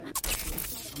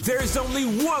There's only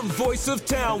one voice of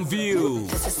Townview.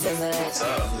 What's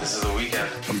up? This is The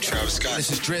Weeknd. I'm Travis Scott.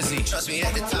 This is Drizzy. Trust me,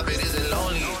 at the top it isn't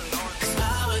lonely.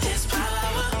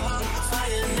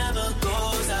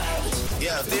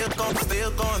 Yeah,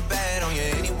 still going bad on you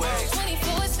anyway.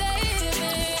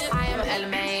 24/7. I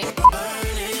am LMA.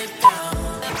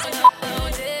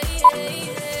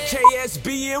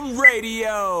 KSBM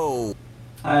Radio.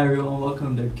 Hi everyone,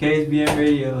 welcome to KSBM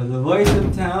Radio, the voice of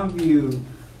Townview.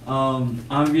 I'm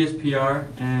VSPR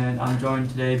and I'm joined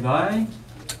today by...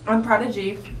 I'm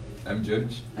Prodigy. I'm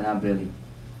Judge. And I'm Billy.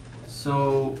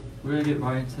 So, we're gonna get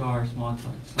right into our small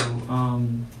talk. So,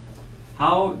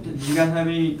 how, did you guys have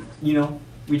any,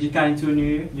 we just got into a new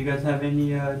year. You guys have any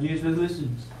New Year's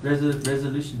resolutions?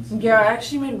 Resolutions? Yeah, I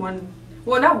actually made one.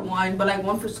 Well, not one, but like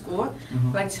one for school.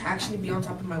 Mhm. Like to actually be on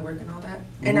top of my work and all that.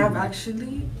 And I've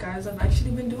actually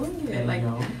been doing it. There Like, you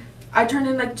go. I turned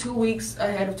in like 2 weeks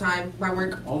ahead of time my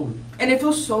work. Oh, And it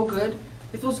feels so good.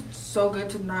 It feels so good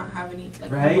to not have any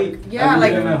like Right? homework. Yeah,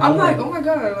 like Everything at I'm home. like, oh my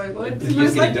god, like what? This Did is you what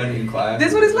just it's get it like. done in class? This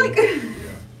is what it's like.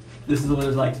 this is what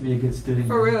it's like to be a good student.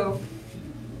 For real.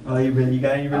 Oh, you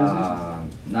got any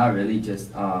resolutions? Not really,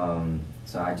 just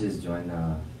so I just joined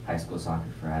high school soccer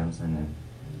for Adamson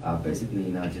and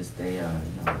basically just stay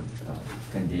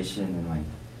conditioned and like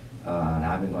and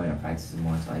I've been going to practice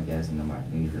more, so I guess my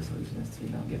New Year's resolution is to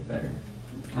get better.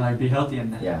 Like be healthy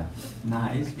in that. Yeah.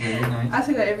 Nice, very nice. I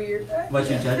say that every year. What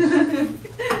you judge?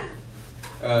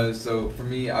 So for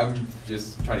me, I'm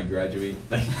just trying to graduate.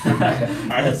 Like,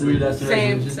 That's the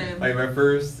Same, resolution. same. Like my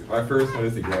first one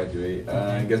is to graduate.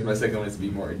 I guess my second one is to be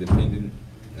more independent.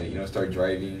 Like start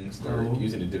driving, start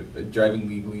using driving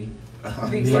legally.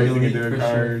 Start using a Legally, debit for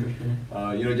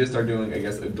card. Sure. Just start doing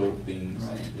adult things.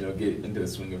 Right. Get into the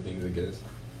swing of things, I guess.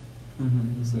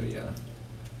 Mm-hmm. So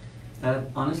yeah.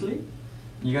 Honestly,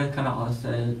 you guys kind of all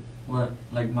said what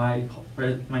like my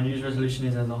New Year's resolution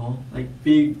is as a whole. Like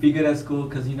be good at school,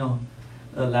 cause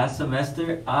last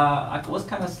semester I was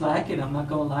kind of slacking. I'm not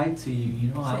gonna lie to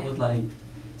you. I was like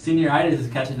senioritis is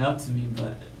catching up to me,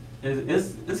 but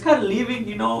it's kind of leaving.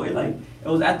 It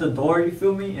was at the door. You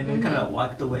feel me? And then kind of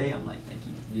walked away. I'm like, thank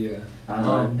you. Yeah. I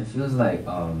don't know. It feels like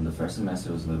the first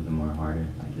semester was a little bit more harder.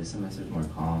 Like this semester is more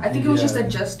calm. I think it was just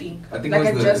adjusting. I think like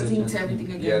it was adjusting to everything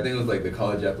again. Yeah, I think it was like the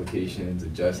college applications,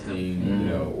 adjusting,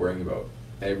 Mm. worrying about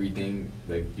everything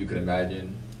like you could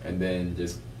imagine, and then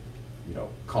just,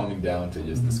 calming down to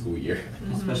just the school year.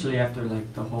 Mhm. Especially after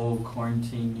like the whole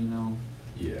quarantine.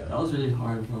 Yeah. That was really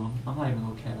hard, bro. I'm not even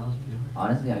okay. That was really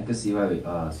hard. Honestly, I could see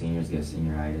why seniors get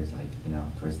senioritis,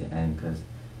 towards the end, because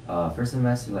first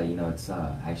semester, it's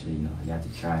actually, you have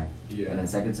to try. Yeah. And then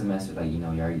second semester, you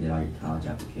already did all your college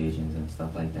applications and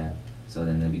stuff like that. So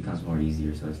then it becomes more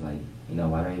easier. So it's like,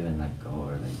 why do I even go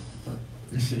or but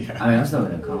Yeah. I mean, I'm still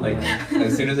gonna come. Like-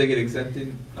 As soon as I get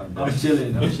accepted, I'm done. I'm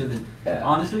chilling. Yeah.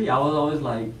 Honestly, I was always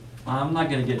like, I'm not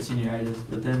gonna get senioritis,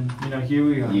 but then here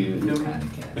we are. You feel me? kind of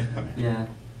can. Yeah,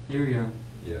 here we are.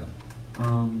 Yeah.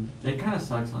 It kind of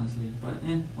sucks, honestly, but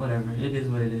whatever. It is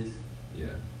what it is. Yeah.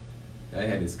 I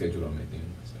had it scheduled on my thing,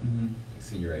 so Mhm.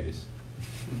 senioritis.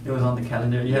 It was on the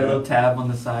calendar. You had a little tab on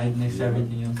the side next to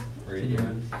everything else. Right there.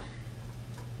 Senioritis.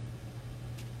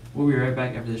 We'll be right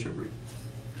back after this short break.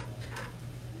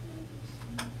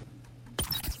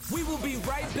 We will be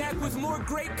right back with more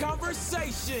great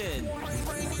conversation.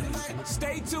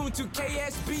 Stay tuned to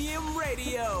KSBM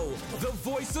Radio, the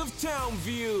voice of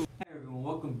Townview. Hey everyone,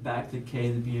 welcome back to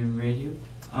KSBM Radio.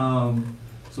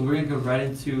 So we're gonna go right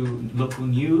into local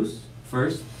news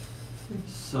first.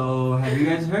 So have you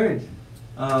guys heard?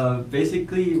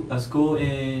 Basically a school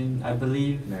in, I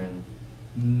believe, Maryland.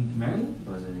 Maryland?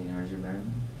 Was it the University of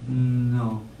Maryland?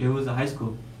 No, it was a high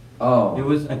school. Oh. It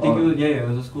was, I think it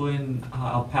was a school in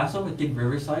El Paso, I think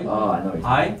Riverside. Oh, I know what you're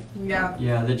High? Yeah.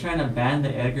 Yeah, they're trying to ban the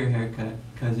Edgar haircut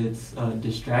because it's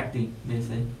distracting, they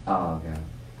say. Oh, okay.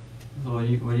 So what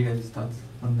are you guys' thoughts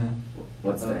on that?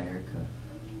 What's the haircut?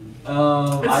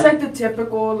 It's like the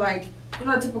typical, the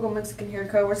typical Mexican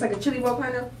haircut where it's like a chili bowl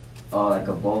kind of. Oh, like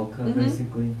a bowl cut, Mhm.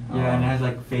 basically? Yeah, and it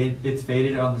has it's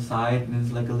faded on the side and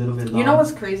it's like a little bit long. You know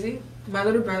what's crazy? My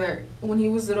little brother, when he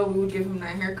was little, we would give him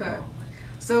that haircut. Oh my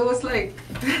So it was like,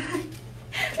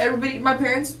 everybody, my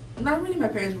parents, not really my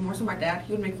parents, but more so my dad,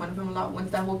 he would make fun of him a lot once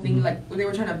that whole thing, Mhm. when they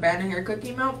were trying to ban a haircut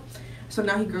came out. So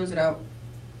now he grows it out.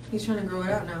 He's trying to grow it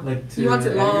out now. Like He wants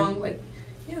it to long,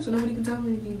 so nobody can tell him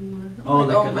anything anymore. Oh,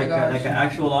 I'm oh my gosh. like an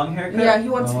actual long haircut? Yeah, he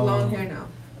wants Oh. long hair now.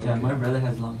 Yeah, my brother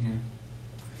has long hair.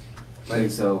 Wait,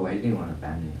 so why do you want to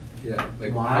ban it? Yeah,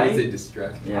 like Why? how is it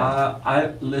distracting? Yeah.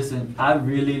 I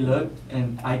really looked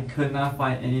and I could not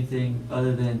find anything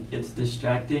other than it's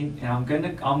distracting. And I'm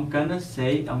gonna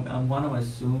say, I'm gonna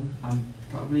assume,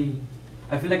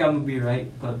 I feel like I'm gonna be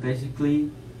right, but basically,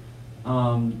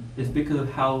 it's because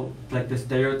of how, like, the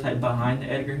stereotype behind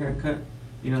the Edgar haircut.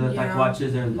 You know, the Yeah.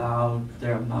 watches are loud,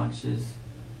 they're obnoxious,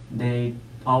 they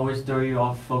always throw you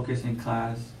off focus in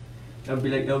class. It'll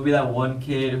be that one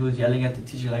kid who's yelling at the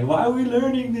teacher like, "Why are we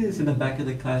learning this?" in the back of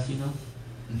the class, you know.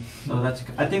 So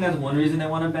I think that's one reason they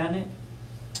want to ban it.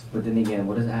 But then again,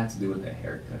 what does it have to do with the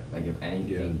haircut? Like, if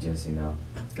anything, just, you know.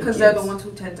 Because they're the kids. ones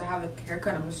who tend to have a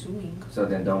haircut, I'm assuming. So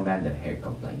then don't ban the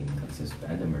haircut, like, you know,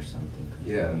 suspend them or something. 'Cause,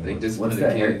 Yeah, I mean, they just what's put the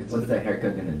the kids- what's the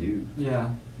haircut gonna do? Yeah,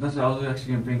 that's what I was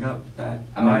actually gonna bring up. That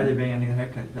I why mean- are they banning the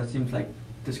haircut? That seems like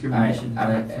I discrimination.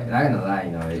 I'm not gonna lie,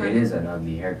 you know, it is an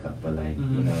ugly haircut, but like, you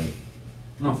Mhm. know,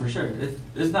 No, for sure.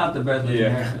 It's not the best looking Yeah.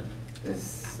 haircut.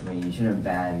 I mean, you shouldn't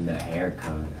ban the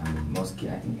haircut. I mean, most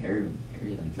kids, I think every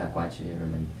like Tlacuache or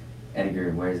like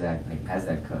Edgar wears that, like, has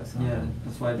that cut. So Yeah,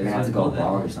 that's why they're gonna have to go called that.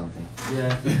 bald or something.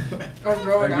 Yeah. Or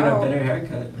grow Or it get a out. better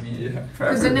haircut. I mean, Yeah.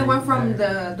 Because then they went from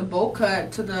forever the bowl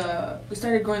cut to we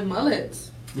started growing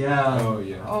mullets. Yeah. Oh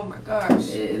yeah. Oh my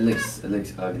gosh. It looks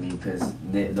ugly because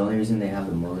the only reason they have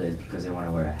the mullet is because they want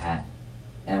to wear a hat,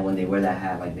 and when they wear that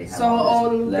hat, like, they have So all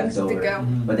the this little things stick out.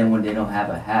 Mhm. But then when they don't have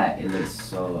a hat, it looks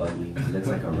so ugly. It looks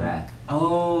like a rat.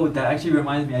 Oh, that actually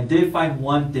reminds me. I did find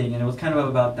one thing, and it was kind of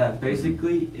about that.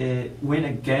 Basically, it went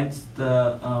against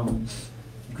the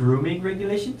grooming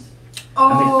regulations.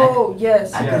 Oh,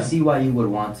 yes. I Yeah. can see why you would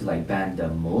want to, like, ban the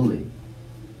mullet,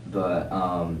 but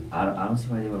I don't see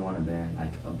why they would want to ban,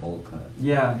 like, a bowl cut.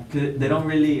 Yeah, 'cause they don't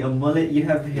really a mullet. You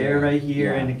have hair Yeah. right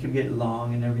here, Yeah. and it could get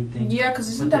long and everything. Yeah, because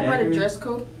isn't But that the part of Edgar- dress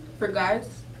code for guys?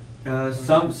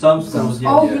 Some schools.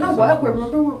 Yeah. Oh, yeah, you know some what? schools.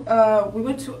 Remember we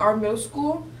went to our middle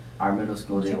school? Our middle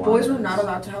school, they Boys wanted were not us-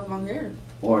 allowed to have long hair.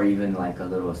 or even like a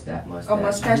little mustache. A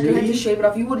mustache, they had Really? to shave it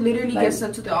off. You would literally Like- get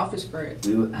sent to the office for it.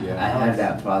 Yeah. I had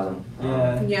that problem.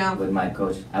 Yeah. Yeah. With my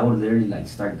coach, I would literally like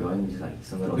start growing just like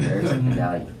some little hairs, and they're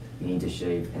like, "You need to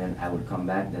shave," and then I would come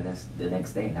back the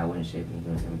next day, and I wouldn't shave, and he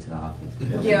would send me to the office. They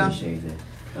Yeah. wouldn't shave it.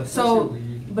 That's So, actually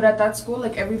weird. but at that school,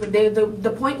 like everybody,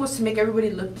 the point was to make everybody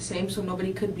look the same, so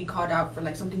nobody could be called out for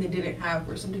like something they didn't have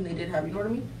or something they did have. You know what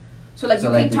I mean? So like So,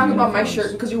 you like, can't the talk about my uniforms.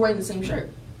 shirt because you're wearing the same shirt.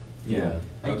 Yeah.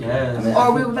 I Okay. guess. I mean,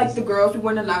 Or we were like the girls, we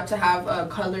weren't allowed to have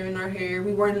color in our hair.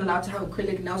 We weren't allowed to have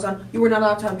acrylic nails on. You were not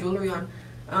allowed to have jewelry on.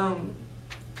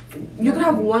 You could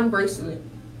have one bracelet,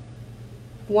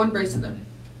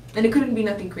 and it couldn't be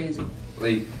nothing crazy.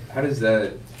 Like, how does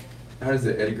the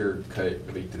Edgar cut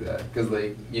relate to that? Because,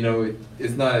 like, you know,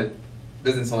 it's not,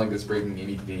 doesn't sound like it's breaking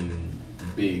anything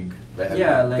big.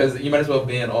 Yeah, like- because you might as well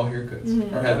ban all haircuts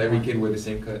Mhm. or have every kid wear the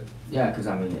same cut. Yeah, because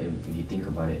I mean, if you think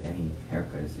about it, any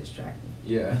haircut is distracting.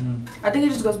 Yeah. Mhm. I think it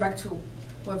just goes back to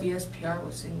what VSPR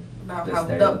was saying about The how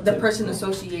the person stereotypical.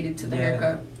 associated to the Yeah.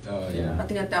 haircut. Oh Yeah. I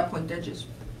think at that point they're just.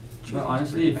 But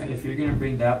honestly, if you're gonna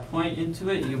bring that point into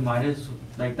it, you might as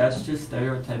like that's just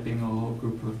stereotyping a whole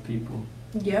group of people.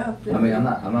 Yeah. I mean, I'm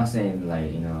not saying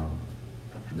like, you know,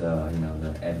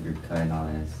 the Edgar cut and all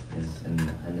that is in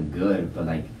the good, but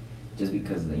like, just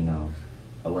because, you know,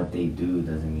 of what they do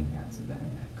doesn't mean they have to ban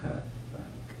that cut.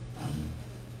 But,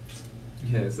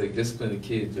 Yeah, it's like discipline the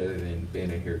kids rather than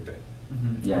ban a haircut.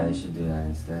 yeah, they should do that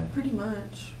instead. Pretty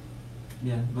much.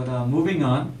 Yeah, but moving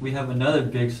on, we have another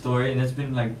big story, and it's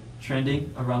been like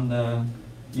trending around the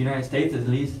United States at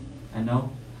least. I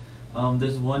know.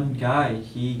 This one guy,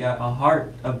 he got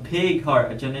a pig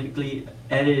heart, a genetically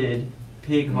edited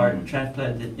pig heart Mhm.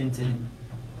 transplanted into him.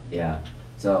 Yeah.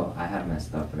 So I had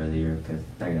messed up earlier because I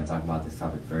thought you were gonna talk about this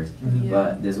topic first, Mhm. Yeah.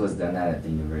 but this was done at the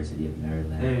University of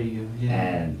Maryland. There you go. Yeah.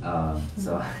 And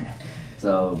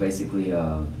so basically,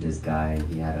 this guy,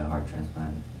 he had a heart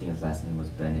transplant. I think his last name was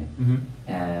Bennett, Mhm.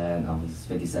 and he's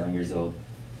 57 years old.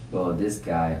 Well, this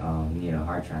guy, he needed a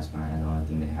heart transplant, and the only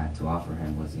thing they had to offer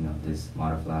him was, you know, this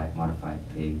modified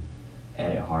pig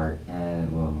edit heart.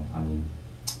 And well, I mean,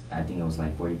 I think it was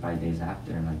like 45 days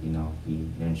after, and like, you know, he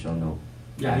didn't show no.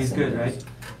 Yeah, bad he's good, symptoms. right?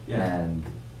 Yeah. And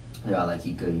yeah, like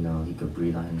he could, you know, he could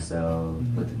breathe on himself,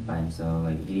 Mhm. with it by himself.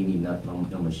 Like he didn't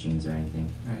need no machines or anything.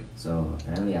 Right. So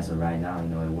apparently, as of right now, you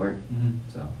know, it worked. Mhm.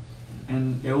 So.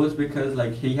 And it was because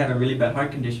like he had a really bad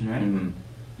heart condition, right? Mhm.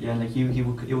 Yeah, like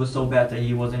it was so bad that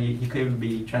he couldn't even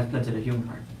be transplanted a human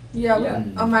heart. Yeah.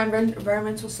 Yeah. My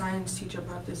environmental science teacher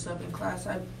brought this up in class.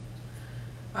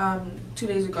 2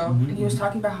 days ago, Mhm. and he was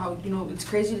talking about how it's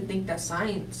crazy to think that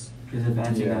science Is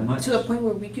advancing Yeah. that much. to the point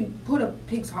where we can put a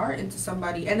pig's heart into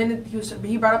somebody. And then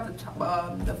he brought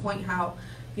up the point how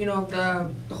you know,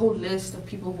 the whole list of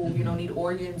people who, you know, need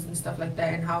organs and stuff like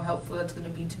that, and how helpful that's going to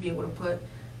be to be able to put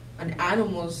an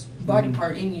animal's body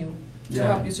part in you to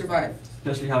help you survive.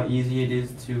 Especially how easy it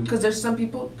is to. Because there's some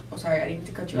people. Oh, sorry, I didn't mean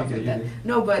to cut you off like that.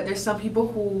 No, but there's some people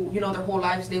who, you know, their whole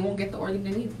lives they won't get the organ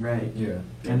they need. Right. Yeah.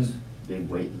 There's big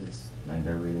wait lists, like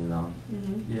they're really long.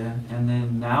 Mm-hmm. Yeah, and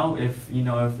then now if you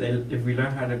know if we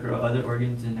learn how to grow other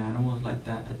organs in animals like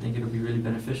that, I think it'll be really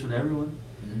beneficial to everyone.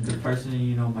 Because personally,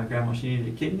 you know, my grandma, she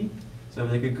needed a kidney, so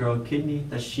if they could grow a kidney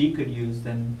that she could use,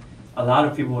 then a lot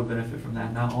of people would benefit from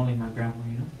that. Not only my grandma,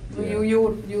 you know. Yeah.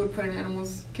 You would put an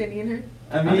animal's kidney in her?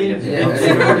 I mean, if they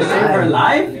were to save her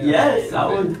life, yes, I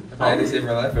would. If I had to save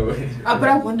her life, I would. But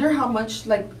I wonder how much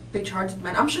like they charged,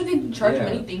 man. I'm sure they didn't charge him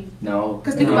anything. No.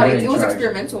 Because think about it, it was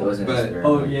experimental. It was an But- experiment.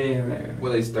 Oh yeah, right.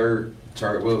 Will they start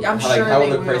chart? Well, I'm how, sure how will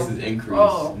they the will. prices increase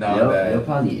Oh. now They'll that?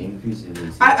 probably increase it.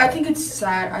 I think it's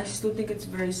sad. I still think it's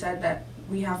very sad that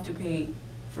we have to pay.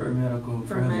 For medical,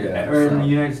 For health- medical. or in the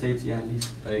United States, yeah, at least.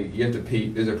 Like you have to pay.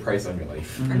 There's a price on your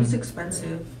life. And it's Mhm.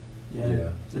 expensive. Yeah.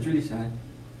 It's really sad.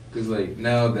 Because like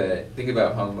now that think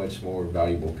about how much more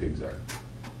valuable pigs are.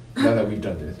 Now that we've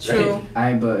done this. True.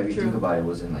 Right? But if you True. think about it, it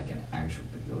wasn't like an actual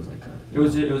pig. It was like a. It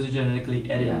was a genetically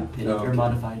edited Yeah. pig Oh, or okay.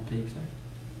 modified pig. Sorry.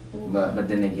 But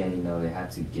then again, you know, they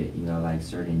had to get, you know, like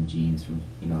certain genes from,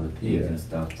 you know, the pigs Yeah. and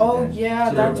stuff. to Oh then- yeah,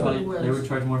 So that's they what would it was. probably, they would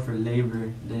charge more for labor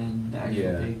than the actual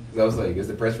Yeah. pig. 'Cause I was like, is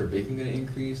the price for bacon going to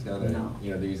increase now that No.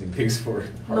 you know they're using pigs for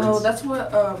hearts? No, that's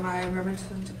what my environmental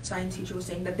science teacher was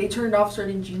saying, that they turned off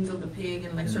certain genes of the pig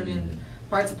and like certain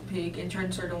parts of the pig and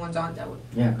turned certain ones on that would.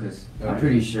 Yeah, because I'm Okay.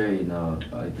 pretty sure, you know,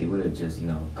 if they would have just, you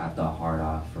know, got the heart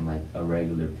off from like a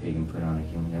regular pig and put it on a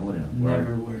human, it wouldn't have worked.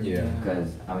 Never worked. Yeah.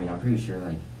 Because, I mean, I'm pretty sure,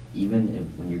 like, even if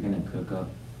when you're gonna cook up,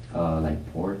 like,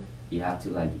 pork, you have to,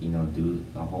 like, you know, do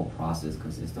the whole process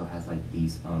because it still has, like,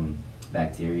 these,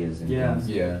 bacterias and Yeah. things.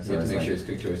 Yeah, So you have it's to make like- sure it's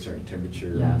cooked to a certain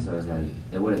temperature. Yeah, so it's like,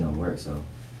 it wouldn't have worked, so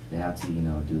they have to, you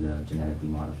know, do the genetically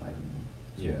modified one.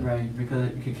 Yeah. Right, because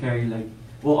it could carry like,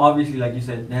 well, obviously, like you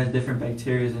said, it has different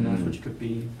bacteria in us, Mhm. which could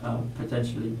be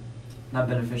potentially not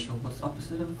beneficial. What's the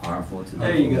opposite of? Harmful to the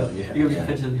There you go. Yeah. It could be Yeah.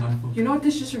 potentially harmful. You know what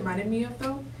this just reminded me of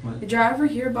though? What? Did y'all ever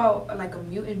hear about like a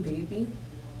mutant baby?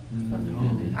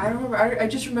 Mm. I don't remember. I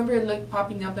just remember it like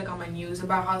popping up like on my news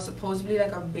about how supposedly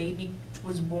like a baby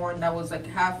was born that was like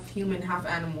half human, half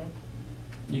animal.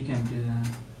 You can't do that.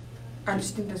 I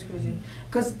just think that's crazy.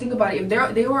 Cause think about it,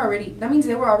 if they were already, that means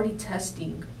they were already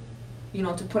testing, you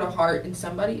know, to put a heart in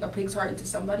somebody, a pig's heart into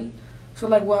somebody. So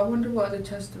like, well, I wonder what other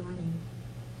tests they're running.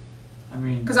 I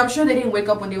mean, Cause I'm sure they didn't wake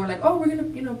up when they were like, oh, we're gonna,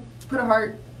 you know, put a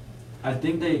heart. I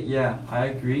think I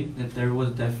agree that there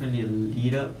was definitely a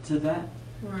lead up to that.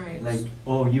 Right. Like,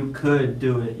 oh, you could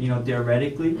do it, you know,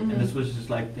 theoretically, Mhm. and this was just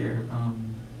like their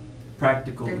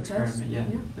practical Their experiment. test, Yeah,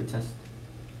 yeah. the test.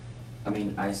 I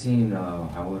mean, I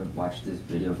would watch this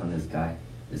video from this guy.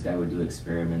 This guy would do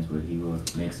experiments where he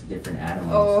would mix different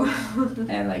animals. Oh.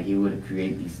 And like he would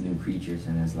create these new creatures,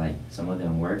 and it's like some of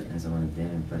them worked and some of them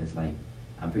didn't. But it's like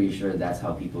I'm pretty sure that's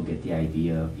how people get the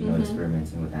idea of, you know, Mhm.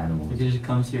 experimenting with animals. It just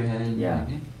comes to your head. And Yeah.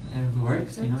 Like, eh, if it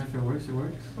works, you know, if it works, it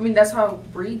works. I mean, that's how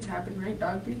breeds happen, right?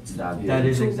 Dog breeds. Dog That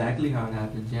is So- exactly how it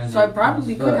happens. Yeah. So it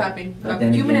probably could But- happen. but A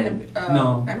then human again- and a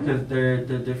no, animal. because they're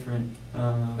different.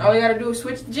 All you gotta do is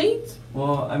switch the genes.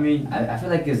 Well, I mean, I feel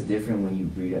like it's different when you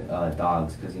breed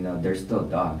dogs, because you know they're still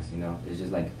dogs. You know, it's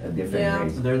just like a different Yeah.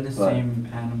 race. they're in the But- same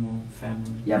animal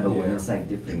family. Yeah, but when Yeah. it's like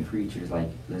different creatures, like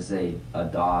let's say a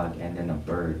dog and then a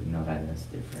bird, you know, that's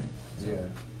different. Yeah.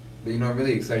 But you know, I'm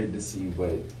really excited to see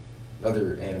what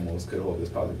other animals could hold this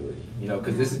possibility. You know,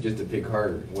 because this is just a pig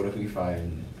heart. What if we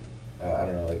find, I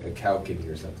don't know, like a cow kidney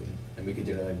or something, and we could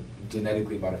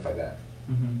genetically modify that?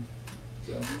 Hmm.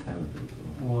 So. That would be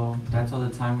cool. Well, that's all the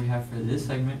time we have for this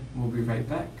segment. We'll be right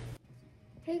back.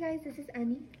 Hey guys, this is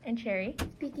Annie, And Cherry.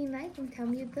 speaking live from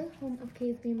Tamil, the home of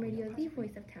KSBM Radio, the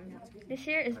voice of Tamil. This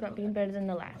year is about being better than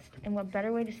the last. And what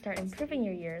better way to start improving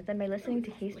your year than by listening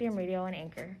to KSBM Radio on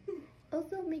Anchor?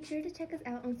 Also, make sure to check us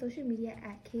out on social media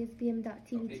at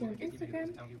ksbm.tvt on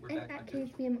Instagram and at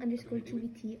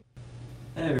ksbm_tvt.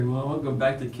 Hey everyone, welcome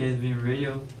back to KSBM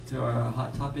Radio, to our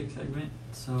Hot Topic segment.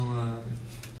 So,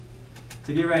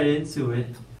 to get right into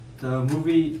it, the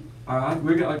movie,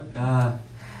 we're gonna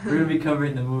be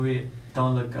covering the movie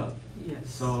Don't Look Up. Yes.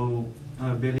 So,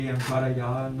 Billy and Prada,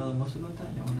 y'all know most about that?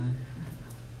 Y'all wanna?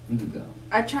 You could go.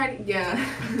 I tried. Yeah.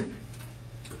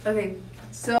 Okay.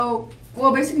 So,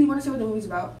 well, basically, you want to say what the movie's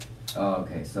about? Oh,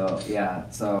 okay. So yeah,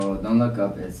 so Don't Look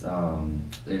Up is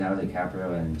Leonardo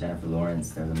DiCaprio and Jennifer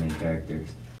Lawrence. They're the main characters.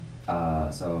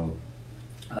 Leonardo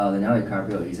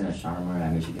DiCaprio, he's an astronomer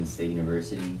at Michigan State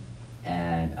University,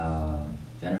 and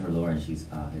Jennifer Lawrence, she's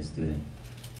his student.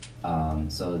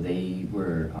 So they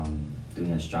were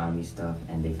doing astronomy stuff,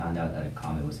 and they found out that a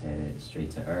comet was headed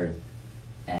straight to Earth.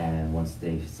 And once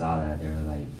they saw that, they were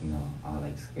like, all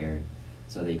like scared.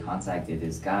 So they contacted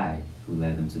this guy who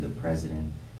led them to the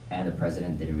president, and the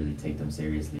president didn't really take them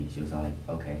seriously. She was all like,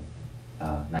 okay,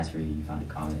 nice for you, you found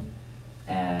a comet.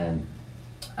 And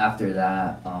after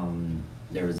that,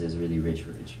 there was this really rich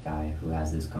guy who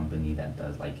has this company that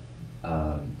does like,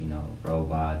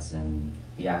 robots, and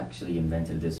he actually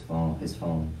invented this phone, his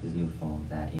new phone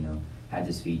that, had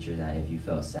this feature that if you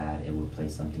felt sad, it would play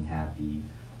something happy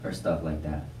or stuff like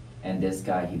that. And this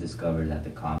guy, he discovered that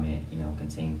the comet,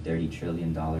 contained $30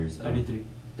 trillion of 33.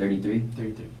 33?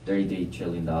 33. $33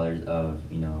 trillion of,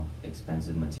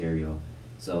 expensive material.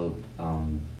 So,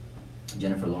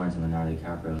 Jennifer Lawrence and Leonardo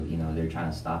DiCaprio, they're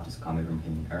trying to stop this comet from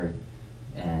hitting Earth.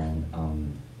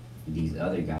 And these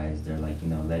other guys, they're like,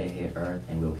 let it hit Earth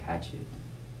and we'll catch it.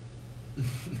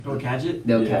 We'll catch it?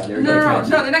 They'll catch it. No,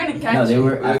 they're not gonna catch it. No, they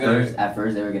were at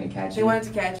first they were gonna catch it. They wanted to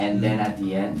catch it. And then at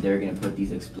the end, they were gonna put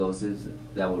these explosives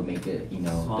that would make it,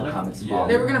 the comet smaller.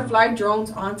 They were gonna fly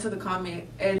drones onto the comet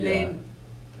and then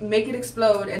make it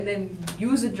explode, and then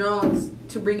use the drones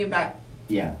to bring it back.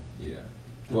 Yeah. Yeah.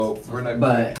 Well, we're not.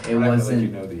 But it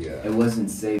wasn't. It It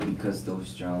wasn't safe because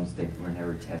those drones, they were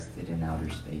never tested in outer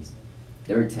space.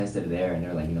 They were tested there, and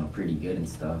they're like pretty good and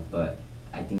stuff. But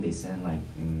I think they sent like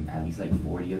at least like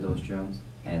 40 of those drones,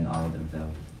 and all of them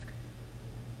failed.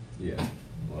 Yeah.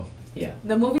 Well. Yeah.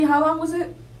 The movie, how long was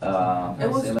it? It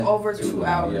was like, over 2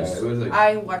 hours. Yeah, it was like.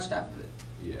 I watched that.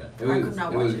 Yeah, I could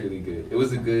not watch was it. really good. It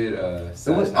was a good.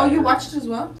 Oh, you watched it as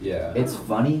well? Yeah. It's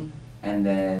funny, and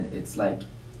then it's like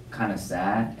kind of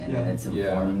sad, and then it's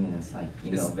informing, and it's like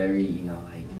very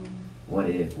like what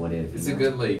if? It's a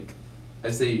good like. I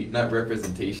say not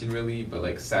representation really, but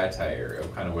like satire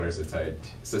of kind of what our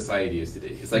society is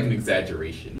today. It's like an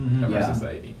exaggeration of our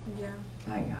society. Yeah.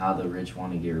 Like how the rich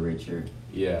want to get richer.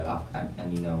 Yeah.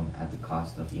 And at the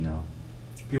cost of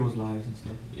people's lives and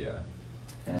stuff. Yeah.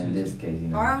 And in this case,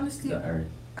 I honestly, the Earth.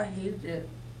 I hated it.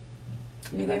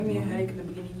 It gave me a headache in the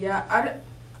beginning. Yeah,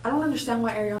 I don't understand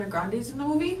why Ariana Grande's in the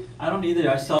movie. I don't either.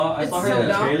 I saw her so in the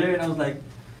dumb. trailer and I was like.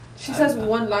 She says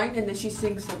one line and then she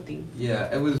sings something. Yeah,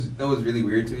 that was really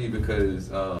weird to me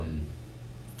because I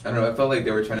don't know. I felt like they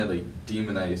were trying to like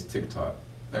demonize TikTok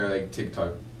or like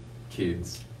TikTok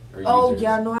kids. Or users.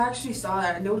 Yeah, no, I actually saw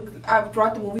that. And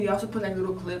throughout the movie, they also put like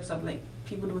little clips of like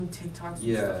people doing TikToks.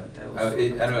 Yeah, and stuff like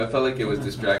that. I don't know. I felt like it was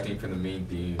distracting from the main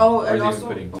theme. Oh, I and was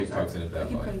also even putting TikToks in it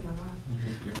that much.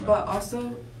 But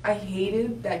also, I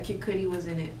hated that Kid Cudi was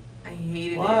in it. I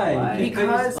hated Why? it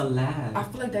because a lad. I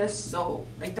feel like that is so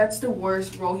that's the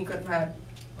worst role he could have had.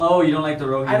 Oh, you don't like the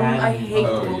role he had? I hate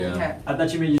the role he had. I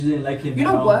thought you meant you didn't like him. You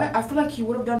know what? I feel like he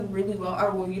would have done really well. I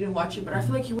don't know, you didn't watch it, but I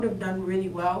feel like he would have done really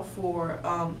well for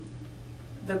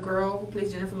the girl who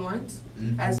plays Jennifer Lawrence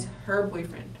as her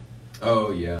boyfriend.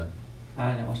 Oh yeah.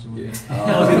 I didn't watch the movie. Yeah.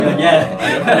 I was gonna be like,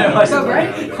 yeah. So, right?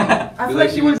 I feel like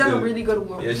she would have done a really good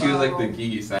role. Yeah, she was like the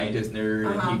geeky scientist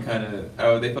nerd, and he kind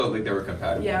of. They felt like they were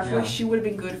compatible. Yeah, I feel like she would have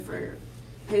been good for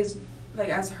his, like,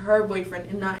 as her boyfriend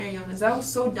and not Ariana's. That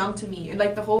was so dumb to me. And,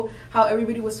 like, the whole, how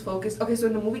everybody was focused. Okay, so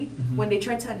in the movie, when they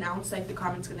tried to announce, like, the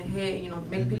comet's gonna hit,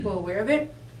 make people aware of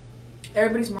it,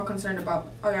 everybody's more concerned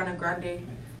about Ariana Grande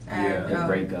and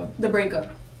the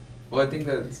breakup. Well, I think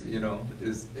that's,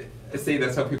 I say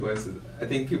that's how people, I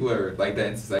think people are like that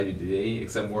in society today,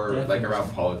 except more like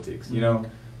around politics, Like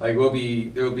there will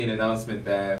be an announcement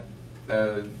that,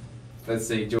 let's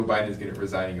say Joe Biden is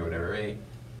resigning or whatever, right?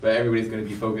 But everybody's going to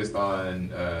be focused on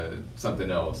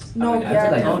something else. I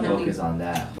feel like don't focus on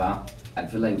that. But I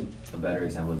feel like a better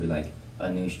example would be like a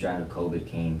new strand of COVID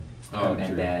came.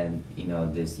 And then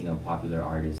this popular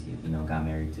artist got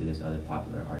married to this other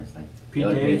popular artist like Pete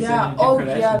Davidson. Yeah. Oh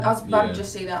yeah. I was about to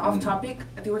just say that off topic.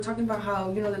 They were talking about how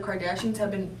the Kardashians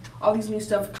have been all these new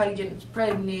stuff. Kylie Jenner's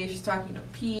pregnant. She's talking to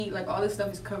Pete. Like all this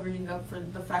stuff is covering up for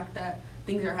the fact that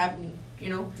things are happening.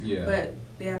 Yeah. But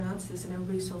they announced this and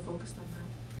everybody's so focused on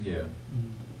that. Yeah.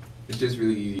 It's just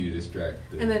really easy to distract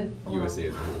the USA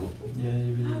as a whole. Yeah,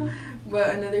 it really is. But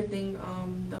another thing,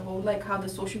 the whole like how the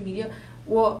social media.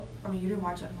 Well, I mean you didn't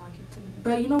watch it,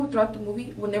 but throughout the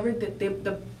movie, whenever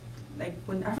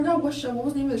when I forgot what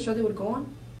was the name of the show they would go on.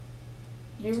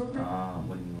 Do you remember?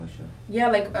 What do you mean what show? Yeah,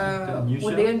 like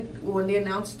when they show?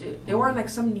 announced it, they were on like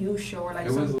some news show or like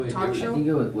some talk show. I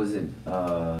think was it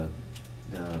the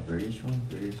British one?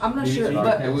 I'm not sure,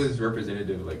 but it was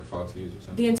representative like Fox News or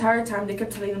something. The entire time they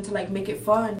kept telling them to like make it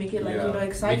fun, make it like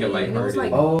exciting. Make it lighthearted.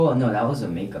 Like, oh no, that was a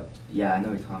makeup. Yeah, I know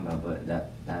what you're talking about, but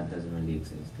that doesn't really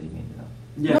exist. They made it up.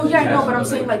 Yeah, no, but I'm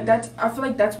saying like that's. I feel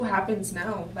like that's what happens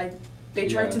now. Like they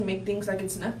try Yeah. to make things like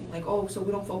it's nothing. Like, oh, so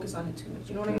we don't focus on it too much.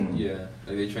 You know what I mean? Yeah,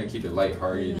 like they try and keep it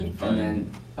lighthearted and Mhm. fun. And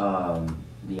then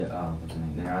what's his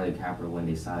name? Leonardo DiCaprio, when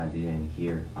they saw it, they didn't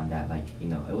hear on that, like, you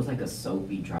know, it was like a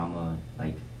soapy drama,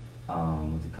 like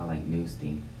what's it called, like news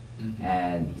thing. Mhm.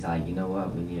 And he's like, you know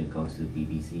what, we need to go to the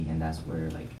BBC, and that's where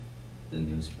like the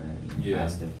news spread, you know, Yeah.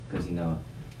 faster. Because you know,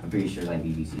 I'm pretty sure like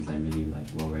BBC is like really like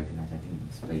well recognized. I think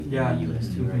it's played Yeah. in the US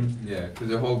too, right? Mhm. Yeah, because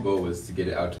their whole goal was to get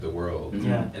it out to the world. Mhm.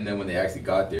 Yeah. And then when they actually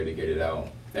got there to get it out,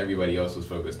 everybody else was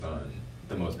focused on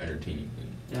the most entertaining thing.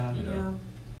 Yeah. You know? Yeah.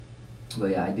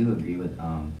 But yeah, I do agree with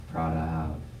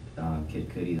Prada how Kid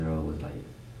Cudi's role was like.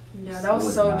 Yeah, that was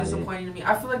was so not it. disappointing to me.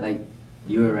 I feel like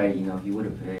You were right, you know, he would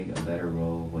have played a better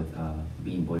role with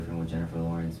being boyfriend with Jennifer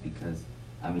Lawrence, because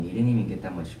I mean, he didn't even get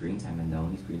that much screen time, and the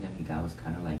only screen time he got was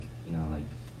kind of like, you know, like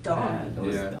dumb. it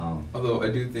was Yeah. dumb. Although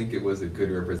I do think it was a good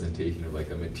representation of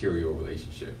like a material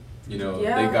relationship. You know,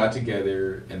 Yeah. they got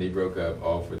together and they broke up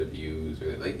all for the views,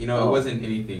 or like, you know, it Oh. wasn't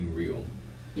anything real.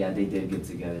 Yeah, they did get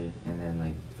together, and then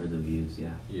like for the views, yeah.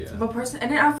 Yeah. But and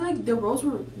then I feel like the roles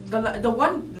were the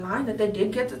one line that they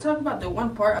did get to talk about, the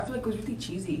one part I feel like was really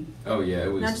cheesy. Oh yeah,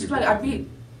 it was. And I just super like I'd cheesy. be,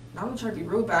 I'm not trying to be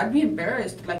rude, but I'd be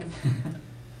embarrassed. Like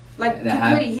Kid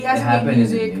That Cudi, he that hasn't happened made in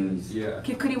the music. news. Yeah.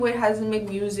 Kid Cudi Wade hasn't made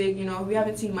music. You know, we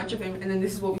haven't seen much of him, and then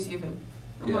this is what we see of him.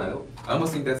 I'm Yeah, like, I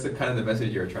almost think that's the kind of the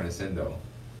message you're trying to send, though.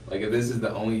 Like, if this is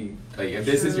the only, like, if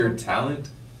this is your True. talent,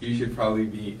 you should probably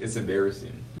be. It's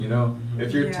embarrassing, you know. Mhm.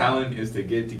 If your Yeah. talent is to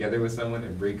get together with someone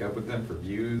and break up with them for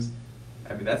views,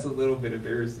 I mean, that's a little bit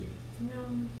embarrassing.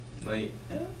 no. Like,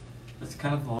 That's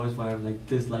kind of always why I like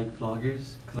dislike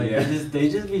vloggers. 'Cause, like Yeah. they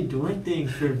just be doing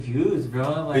things for views, bro.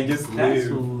 I'm like, they just that's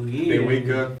live. weird. They wake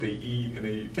up, they eat, and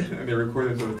they and they record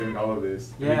themselves doing all of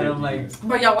this. Yeah, they and get I'm like, views.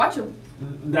 But y'all watch him.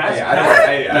 That's Hey, I don't-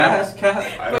 hey, I that's don't- cap.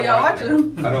 I But don't y'all watch watch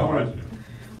them. them. I don't watch them.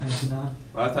 I do not.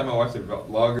 Last time I watched a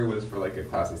vlogger was for like a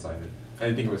class assignment. I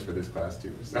didn't think it was for this class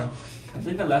too. So. I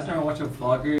think the last time I watched a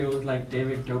vlogger, it was like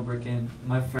David Dobrik, and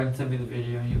my friend sent me the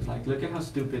video, and he was like, "Look at how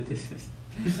stupid this is."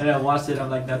 And I watched it. I'm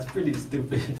like, "That's pretty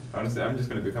stupid." Honestly, I'm just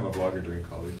gonna become a vlogger during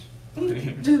college.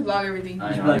 Just vlog everything.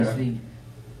 I know, Like- honestly,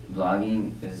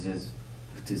 vlogging is just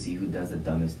to see who does the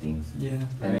dumbest things, Yeah.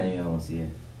 and then you won't see it.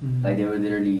 Mhm. Like they would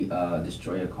literally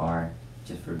destroy a car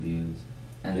just for views,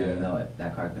 and then Yeah. you know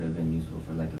that car could have been useful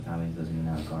for like a family who doesn't even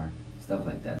have a car, stuff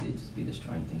like that. They just be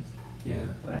destroying things. Yeah.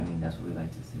 But I mean, that's what we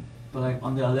like to see. But like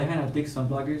on the other hand, I think some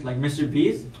bloggers like Mr.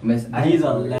 Beast, Miss, he's a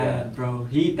I- lad, bro.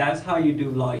 That's how you do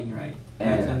vlogging, right?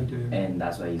 That's how you do it. And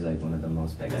that's why he's like one of the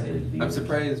most spectated viewers. I'm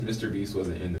surprised Mr. Beast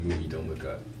wasn't in the movie Don't Look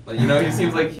Up. Like, you know, he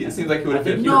seems like he would have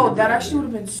fit. No, that actually would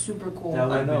have been super cool.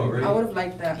 That I know, right? I would have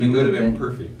liked that. He would have been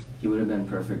perfect. He would have been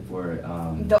perfect for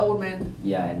The old man.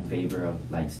 yeah, in favor of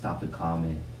like Stop the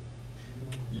Comet.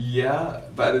 Yeah,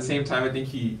 but at the same time, I think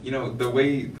he, you know, the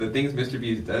things Mr.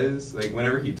 Beast does, like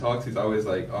whenever he talks, he's always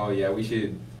like, oh yeah, we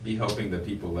should be helping the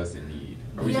people less in need,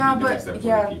 or we Yeah, should be doing but- stuff for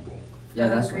yeah. the people. Yeah, I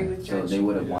that's agree right. with So Judge. they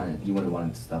would have Yeah. wanted. He would have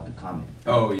wanted to stop the comet.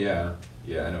 Oh yeah,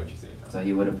 yeah, I know what you're saying. So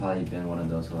he would have probably been one of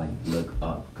those who like look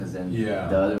up, because then Yeah.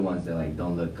 the other ones that like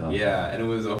don't look up. Yeah, and it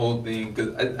was a whole thing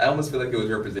because I almost feel like it was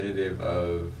representative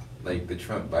of like the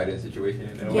Trump Biden situation.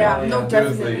 In a Yeah, way. no, It was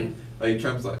definitely. like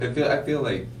Trump's. Like, I feel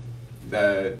like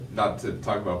that. Not to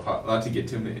talk about not to get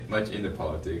too much into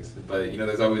politics, but you know,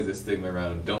 there's always this stigma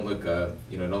around don't look up.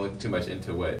 You know, don't look too much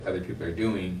into what other people are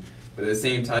doing. But at the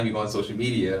same time, you go on social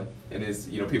media, and it's,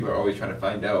 you know, people are always trying to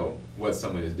find out what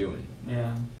someone is doing.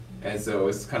 Yeah. And so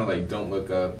it's kind of like don't look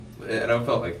up, and I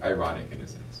felt like ironic in a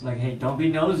sense. It's like, hey, don't be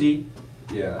nosy.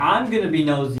 Yeah. I'm gonna be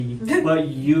nosy, but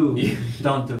you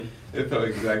don't do it. It felt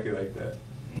exactly like that.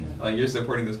 Yeah. Like you're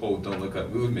supporting this whole don't look up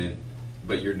movement,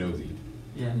 but you're nosy.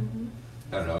 Yeah.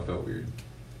 I don't know, it felt weird.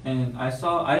 And I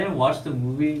didn't watch the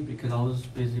movie because I was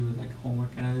busy with like homework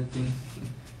and other things.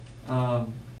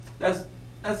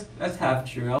 That's half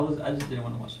true. I just didn't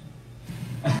want to watch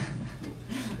it.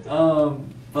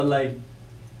 But like,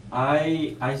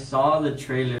 I saw the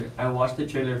trailer. I watched the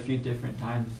trailer a few different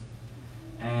times,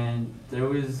 and there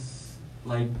was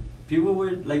like people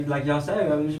were like y'all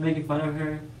said, I was just making fun of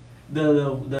her.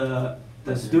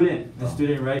 The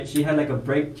student, right? She had like a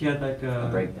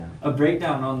breakdown. a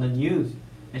breakdown on the news,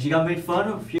 and she got made fun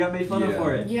of. She got made fun of Yeah.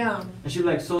 for it. Yeah. And she was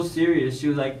like so serious. She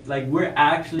was like we're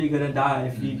actually gonna die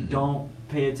if you Mhm. don't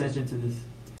pay attention to this.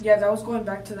 Yeah, that was going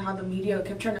back to how the media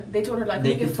kept trying to. They told her like They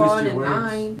make it could twist fun your and words.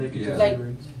 nine. They could Yeah. twist Like- your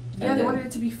words. Yeah, And they then- wanted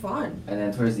it to be fun. And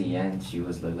then towards the end, she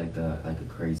was looked like a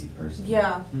crazy person.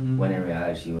 Yeah. Mhm. When in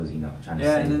reality, she was trying to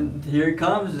Yeah, save and them. then here it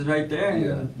comes, it's right there, and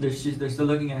Yeah. they're still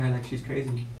looking at her like she's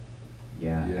crazy.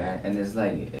 Yeah, Yeah. And it's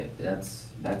like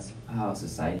that's how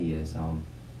society is.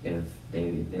 If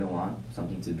they don't want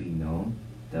something to be known,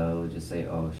 they'll just say,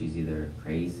 oh, she's either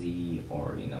crazy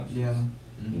or, you know, she's, Yeah.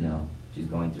 you know, she's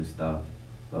going through stuff.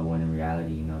 But when in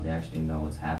reality, you know, they actually know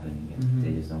what's happening, and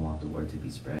they just don't want the word to be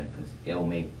spread because it'll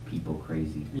make people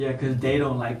crazy. Yeah, because they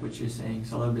don't like what you're saying,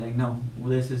 so they'll be like, no, well,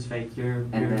 this is fake. You're.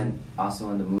 Then also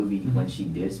in the movie, when she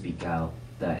did speak out,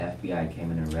 the FBI came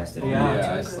and arrested her.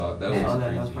 Yeah, I saw that.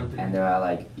 Was crazy. And they're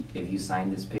like, if you sign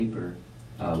this paper,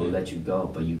 we'll let you go,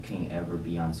 but you can't ever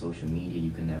be on social media.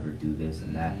 You can never do this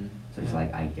and that. So it's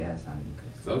like, I guess, I mean.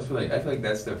 So I feel like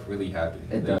that stuff really happened.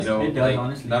 It Like, does. you know, It does, like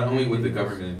honestly. not only with the It does.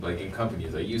 government, like in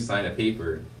companies, like you sign a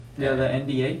paper. Yeah, the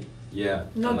NDA. Yeah.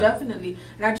 No, and, like, definitely.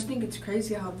 And I just think it's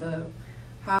crazy how the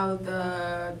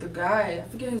guy, I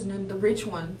forget his name, the rich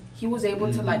one, he was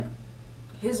able to like,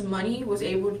 his money was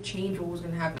able to change what was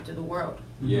gonna happen to the world.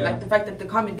 Yeah. Like the fact that they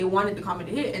wanted the comet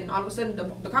to hit, and all of a sudden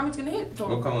the comet's gonna hit. So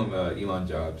We'll call him Elon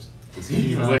Jobs. 'Cause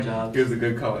he was like, Jobs. he was a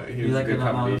good he was like a good an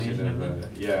combination amalgamation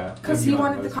of yeah. because he Elon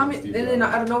wanted the Musk comet, Steve and then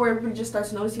Jobs. out of nowhere everybody just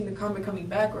starts noticing the comet coming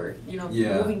back, or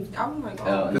moving. I'm like,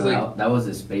 oh. No, like- that was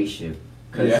a spaceship.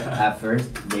 Because Yeah. at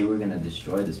first they were gonna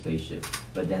destroy the spaceship,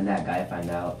 but then that guy found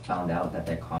out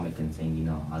that comet contained, you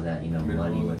know, all that, you know, money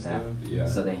Minerals with and that. stuff, yeah.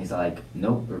 So then he's like,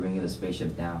 nope, we're bringing the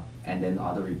spaceship down. And then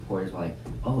all the reporters were like,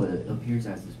 oh, it appears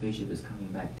as the spaceship is coming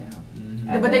back down.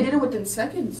 Yeah, but they did it within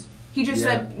seconds. He just Yeah.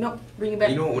 said, nope, bring it back.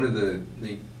 You know what one of the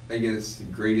I guess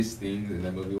greatest things in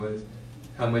that movie was?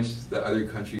 How much the other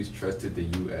countries trusted the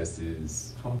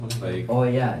U.S.'s like. Oh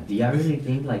yeah, do y'all really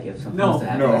think like if something No, was to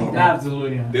happen no, like that,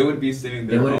 absolutely not. They would be sending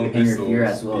They their would own interfere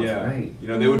missiles. as well, Yeah, right. you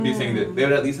know they would be saying that they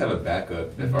would at least have a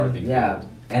backup if our thing Yeah, failed.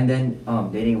 and then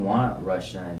they didn't want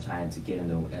Russia and China to get in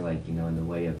the in the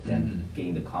way of them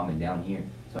getting the comet down here.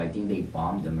 So I think they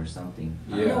bombed them or something.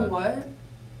 You know what?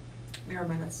 Never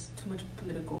mind, that's too much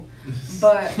political.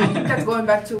 But I think that's going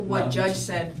back to what Judge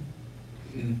said.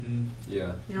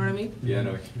 Yeah. You know what I mean? Yeah, I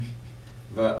know what you mean.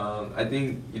 But I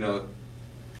think, you know,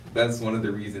 that's one of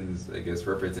the reasons, I guess,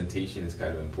 representation is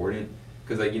kind of important.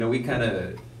 Because, like, you know, we kind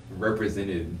of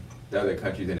represented the other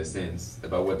countries in a sense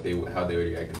about how they would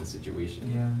react in the situation.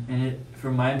 Yeah, and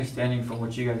from my understanding, from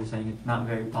what you guys are saying, it's not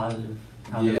very positive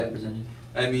how they're represented.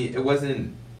 I mean, it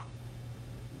wasn't.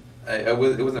 It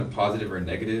wasn't positive or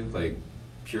negative, like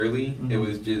purely. It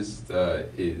was just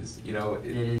you know,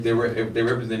 they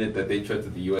represented that they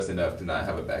trusted the U.S. enough to not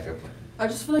have a backup plan. I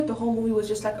just feel like the whole movie was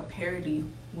just like a parody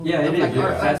movie. Yeah, it of, is. like,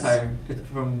 our us. Satire.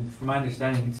 From my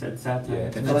understanding, it's that satire. Yeah,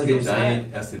 It's it not felt like a so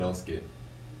giant sad. SNL skit.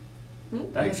 That's,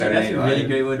 Like that's Saturday a Night really Live.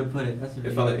 great way to put it. That's a It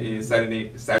really felt like great way.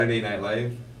 in Saturday Night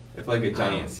Live. It felt like a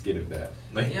giant skit of that.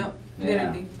 Like, Yep, Yeah.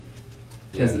 literally.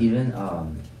 Because Yeah. even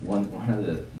one of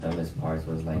the dumbest parts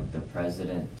was like the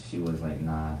president. She was like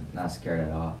not scared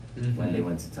at all when they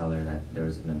went to tell her that there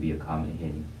was gonna be a comet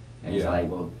hitting, and he's Yeah.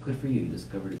 like, "Well, good for you, you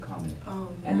discovered a comet." Oh,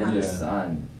 And then the Yeah.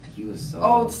 son, he was so.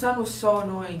 Oh, the son was so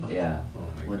annoying. Yeah. Oh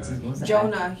my What's God. his, what's that?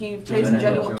 Jonah, he plays in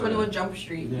Jonah. 21 Jump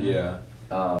Street. Yeah.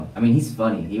 I mean, he's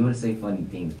funny. He would say funny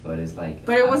things, but it's like.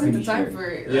 But it I'm wasn't the pretty time sure- for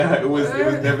it. Yeah, it was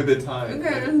never the time.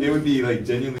 Okay. Like, it would be like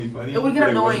genuinely funny. It would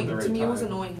get but wasn't annoying. the right To me, it was time.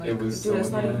 annoying. Like, It was dude, so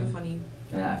that's not annoying. even funny.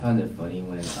 And I found it funny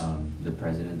when the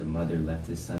president, the mother, left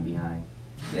his son behind.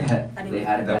 They I had didn't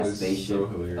that That was spaceship so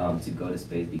hilarious. to go to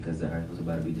space because the Earth was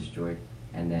about to be destroyed.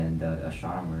 And then the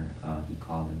astronomer, he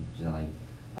called him, just like,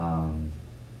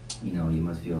 you know, you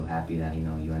must feel happy that, you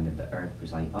know, you ended the Earth.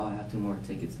 She's like, oh, I have 2 more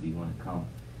tickets. Do you want to come?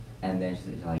 And then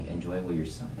she's like, enjoy it with your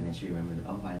son. And then she remembered,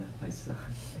 oh, I left my son.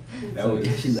 That So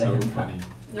was she let so him funny.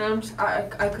 No,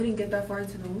 I couldn't get that far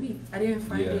into the movie. I didn't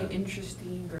find Yeah. it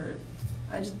interesting, or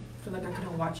I just feel like I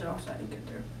couldn't watch it all, so I didn't get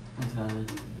there. That's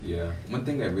valid. Yeah. One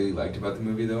thing I really liked about the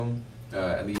movie, though,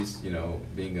 at least, you know,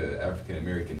 being an African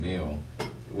American male,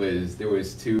 was there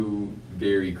was 2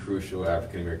 very crucial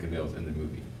African American males in the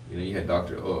movie. You know, you had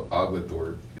Dr.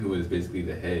 Oglethorpe, who was basically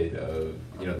the head of,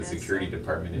 you know, the security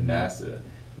department in NASA.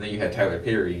 And then you had Tyler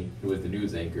Perry, who was the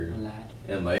news anchor.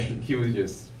 And, like, he was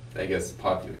just, I guess,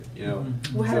 popular, you know?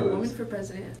 We had a So it woman was- for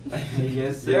president.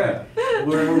 Yes, Yeah.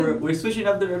 sir. We're switching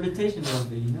up the reputation a little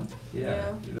bit, you know.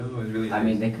 Yeah. You know, it was really nice. I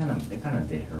mean, they kind of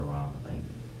did her wrong. Like,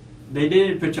 They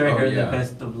didn't portray Oh, her yeah. the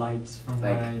best of lights, from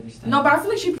Like- what I understand. No, but I feel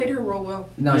like she played her role well.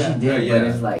 no, Yeah. she did, Yeah. but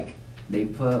it's like they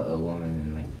put a woman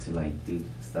in, like to like do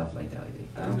stuff like that. Like,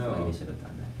 I don't feel know. like they should have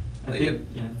done that. I Like, think,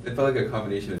 yeah. it felt like a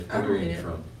combination of I don't Hillary hate and it.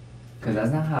 Trump. Cause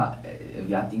that's not how. If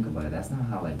y'all think about it, that's not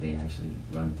how like they actually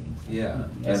run things. Yeah.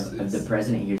 If the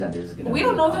president hears that there's gonna. We be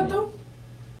don't a know that comet, though.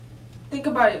 Think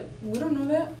about it. We don't know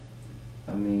that.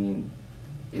 I mean,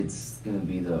 it's gonna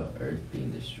be the Earth being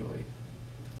destroyed.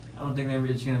 I don't think they're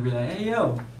just gonna be like, hey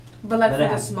yo. But like Let for it the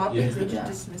happen. small things, they just Yeah.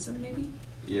 dismiss them maybe.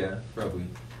 Yeah, probably.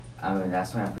 I mean,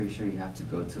 that's why I'm pretty sure you have to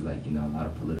go to like, you know, a lot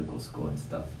of political school and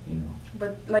stuff, you know.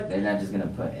 But like, They're not just gonna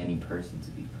put any person to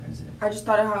be president. I just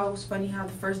thought of how it was funny how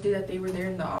the first day that they were there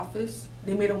in the office,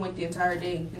 they made them wait the entire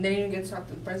day, and they didn't even get to talk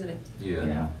to the president.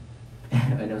 Yeah.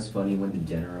 And it was funny when the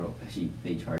general,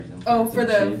 they charged him For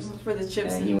the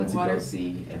chips and he went to water. go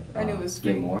see if I knew it was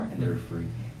get free. more, and they were free.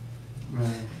 Right.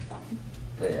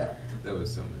 But yeah. That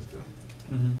was so messed up.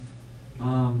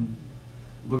 Mm-hmm.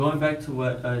 But going back to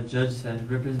what Judge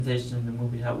said, representation in the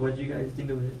movie, what do you guys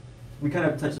think of it? We kind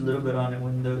of touched a little bit on it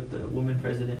when the woman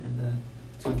president and the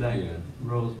two black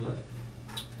roles, but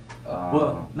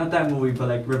well, not that movie, but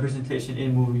like representation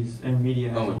in movies and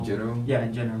media. Oh, in general? Yeah,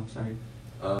 in general. Sorry.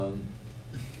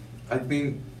 I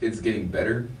think it's getting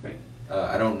better. Right.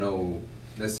 I don't know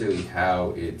necessarily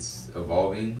how it's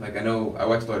evolving. Like I know I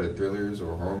watch a lot of thrillers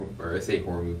or horror, or I say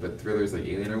horror movies, but thrillers like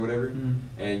Alien or whatever. Mm.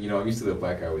 And you know, I'm used to the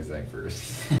black guy always dying first.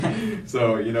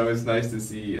 So you know, it's nice to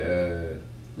see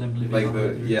like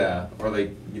or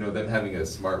like you know them having a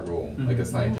smart role, like a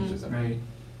scientist or something.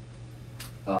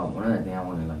 Right. One other thing I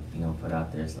want to like, you know, put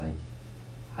out there is like,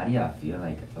 how do y'all feel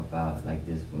like about like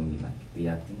this movie? Like, do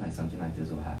y'all think like something like this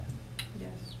will happen?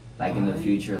 Yes. Like in the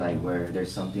future, like where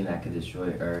there's something that could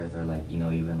destroy Earth, or like, you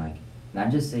know, even like not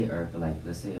just say Earth, but like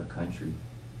let's say a country,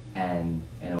 and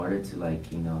in order to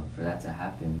like, you know, for that to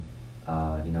happen,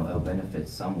 you know, it'll benefit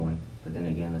someone. But then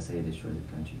again, let's say it destroys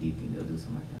the country. Do you think they'll do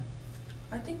something like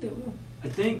that? I think they will.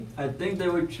 I think they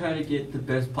would try to get the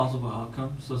best possible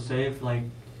outcome. So say if like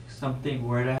something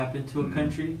were to happen to a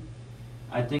country,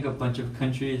 I think a bunch of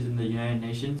countries in the United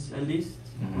Nations at least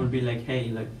would be like, hey,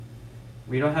 look,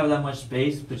 we don't have that much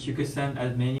space, but you could send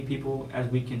as many people as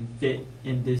we can fit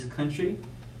in this country,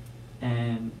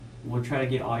 and we'll try to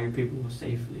get all your people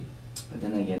safely. But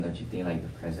then again, don't you think like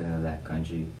the president of that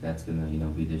country that's gonna, you know,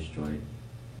 be destroyed,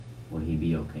 would he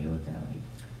be okay with that?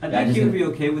 Like, I think he would be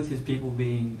okay with his people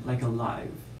being like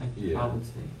alive. Like, I would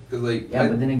say. Cause like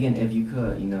but then again, if you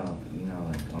could, you know,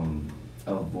 like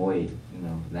avoid, you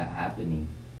know, that happening,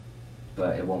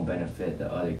 but it won't benefit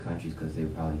the other countries because they're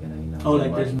probably gonna, you know. Oh,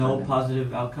 like there's no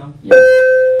positive outcome. Yes.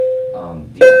 Do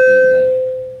you think like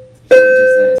he would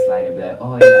just let it slide and be like,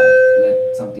 oh yeah,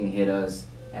 let something hit us,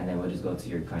 and then we'll just go to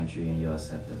your country and you'll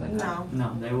accept it? Like,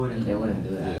 No, they wouldn't. They wouldn't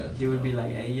do that. He would be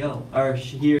like, hey yo, or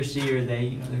he or she or they,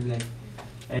 you know, they'd be like,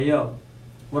 hey yo,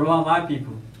 what about my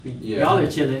people? Y'all are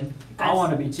chilling. I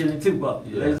want to be chilling too, but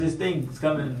there's this thing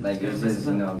coming. Like it's just,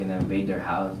 you know, gonna invade their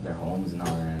house, their homes, and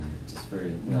all that, just for,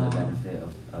 you know, the benefit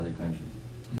of other countries.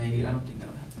 Maybe I don't think that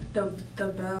would happen. The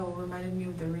bell reminded me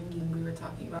of the ringing we were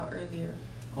talking about earlier.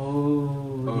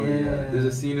 Oh yeah. There's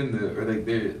a scene in the, or like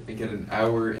there, like in an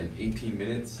hour and 18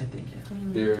 minutes. I think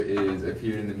there is a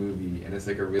period in the movie, and it's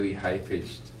like a really high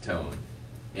pitched tone,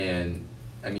 and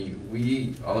I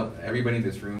mean everybody in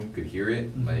this room could hear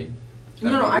it, like.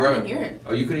 No, I couldn't hear it.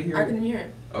 Oh, you couldn't hear it? I couldn't hear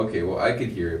it. Okay, well I could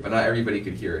hear it, but not everybody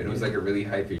could hear it. It was like a really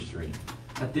high pitched ring.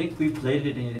 I think we played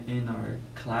it in our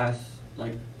class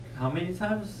like how many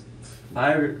times?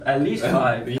 5, at least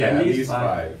 5. Yeah, at least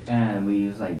 5. And we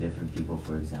use like different people,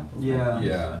 for example.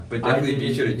 Yeah, but definitely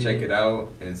be sure to check it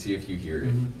out and see if you hear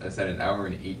it. That's at an hour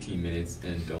and 18 minutes,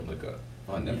 and don't look up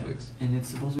on Netflix. And it's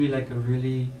supposed to be like a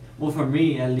really, well for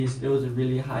me at least, it was a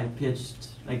really high pitched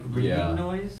like ringing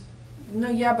noise. No,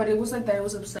 but it was like that. It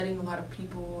was upsetting a lot of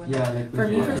people. And like for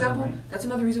me, for example, that's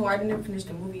another reason why I didn't finish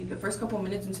the movie. The first couple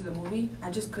minutes into the movie,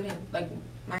 I just couldn't. Like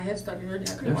my head started hurting.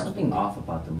 I couldn't There was watch something the off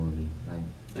about the movie. Like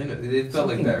I know, it felt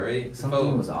like that, right?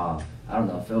 Something was off. I don't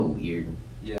know. It felt weird.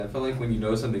 Yeah, I felt like when you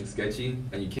know something's sketchy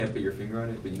and you can't put your finger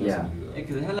on it, but you know something's Yeah,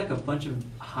 because they had like a bunch of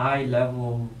high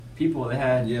level people. They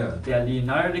had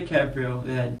Leonardo DiCaprio,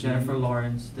 they had Jennifer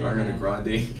Lawrence, they Ariana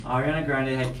Grande,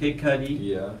 they had Kid Cudi,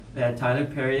 yeah, they had Tyler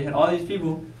Perry, they had all these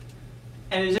people,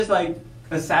 and it's just like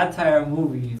a satire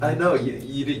movie. I know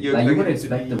you like you would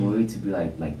expect the movie to be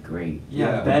like great.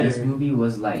 Yeah, but this movie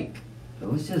was like, it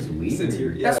was just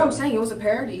weird. That's what I'm saying. It was a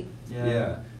parody.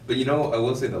 Yeah, but you know, I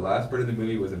will say the last part of the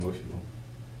movie was emotional.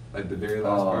 Like the very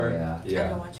last part. Yeah. I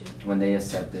didn't watch it. When they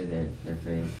accepted their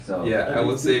fate. So yeah, I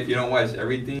will say if you don't watch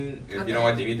everything, if you don't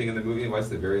watch anything in the movie, watch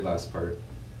the very last part.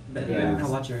 I'm gonna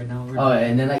watch it right now. Oh,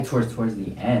 and then like towards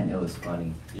the end, it was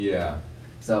funny. Yeah.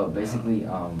 So basically,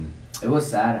 it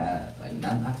was sad like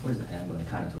not towards the end, but like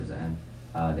kind of towards the end.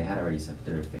 They had already accepted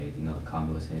their fate. You know, the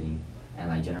comet was hitting, and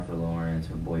like Jennifer Lawrence,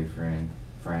 her boyfriend,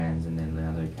 friends, and then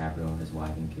Leonardo DiCaprio, his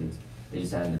wife and kids. They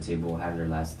just sat at the table, had their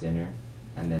last dinner,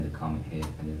 and then the comet hit,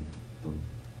 and then boom.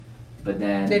 But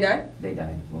then they died. They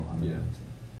died. Well,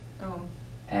 Oh.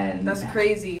 And that's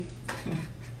crazy.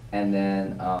 And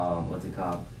then what's it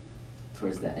called?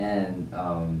 Towards the end,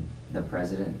 the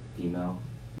president, female,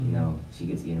 you know, she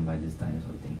gets eaten by this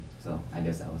dinosaur thing. So I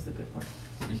guess that was the good part.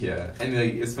 Yeah, and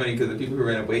like it's funny because the people who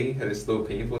ran away had a slow,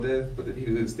 painful death, but the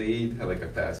people who stayed had like a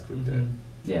fast, quick death.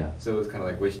 Yeah. So it's kind of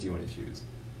like, which do you want to choose?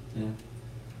 Yeah.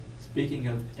 Speaking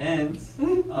of ends,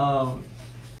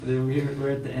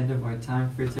 we're at the end of our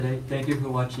time for today. Thank you for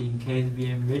watching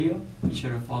KSBM Radio. Be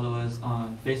sure to follow us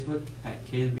on Facebook at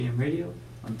KSBM Radio,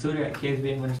 on Twitter at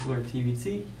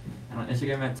KSBM_TVT, and on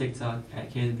Instagram and TikTok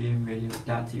at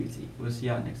KSBMradio.tvt. We'll see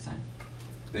y'all next time.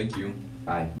 Thank you.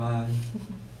 Bye. Bye.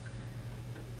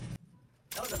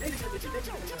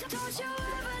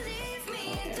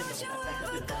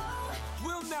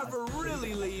 We'll never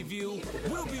really leave you.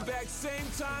 We'll be back same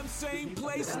time, same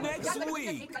place next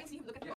week.